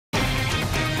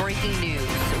breaking news.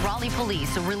 Raleigh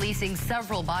police are releasing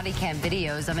several body cam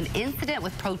videos of an incident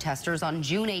with protesters on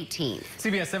June 18th.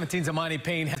 CBS 17's Imani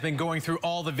Payne has been going through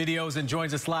all the videos and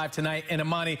joins us live tonight. And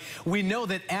Imani, we know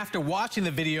that after watching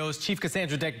the videos, Chief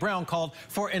Cassandra Deck Brown called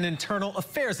for an internal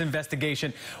affairs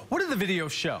investigation. What did the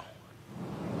videos show?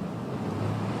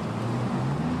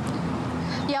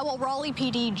 Yeah, well, Raleigh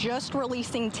PD just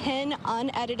releasing 10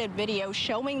 unedited videos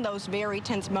showing those very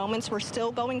tense moments. We're still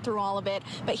going through all of it,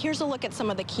 but here's a look at some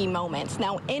of the key moments.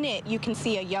 Now, in it, you can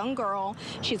see a young girl.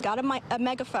 She's got a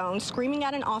megaphone screaming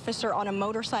at an officer on a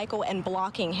motorcycle and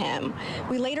blocking him.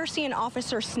 We later see an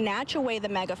officer snatch away the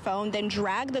megaphone, then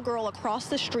drag the girl across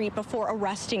the street before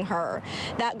arresting her.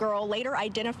 That girl, later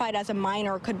identified as a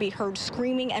minor, could be heard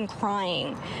screaming and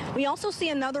crying. We also see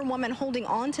another woman holding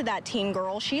on to that teen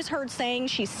girl. She's heard saying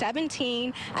she's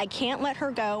 17, I can't let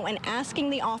her go, and asking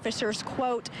the officers,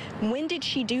 quote, when did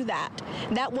she do that?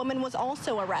 That woman was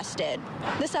also arrested.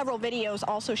 The several videos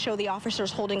also show the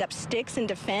officers holding up sticks in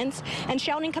defense and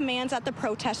shouting commands at the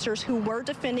protesters who were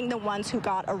defending the ones who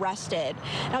got arrested.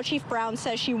 Now, Chief Brown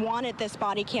says she wanted this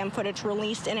body cam footage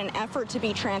released in an effort to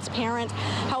be transparent.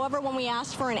 However, when we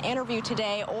asked for an interview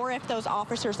today or if those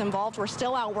officers involved were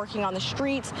still out working on the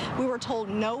streets, we were told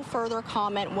no further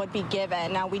comment would be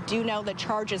given. Now, we do know that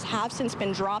charges have since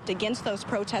been dropped against those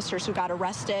protesters who got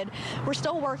arrested. We're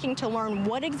still working to learn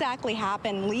what exactly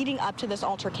happened leading up to this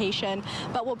altercation,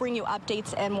 but we'll bring you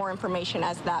updates and more information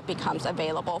as that becomes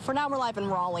available. For now, we're live in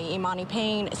Raleigh. Imani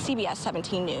Payne, CBS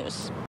 17 News.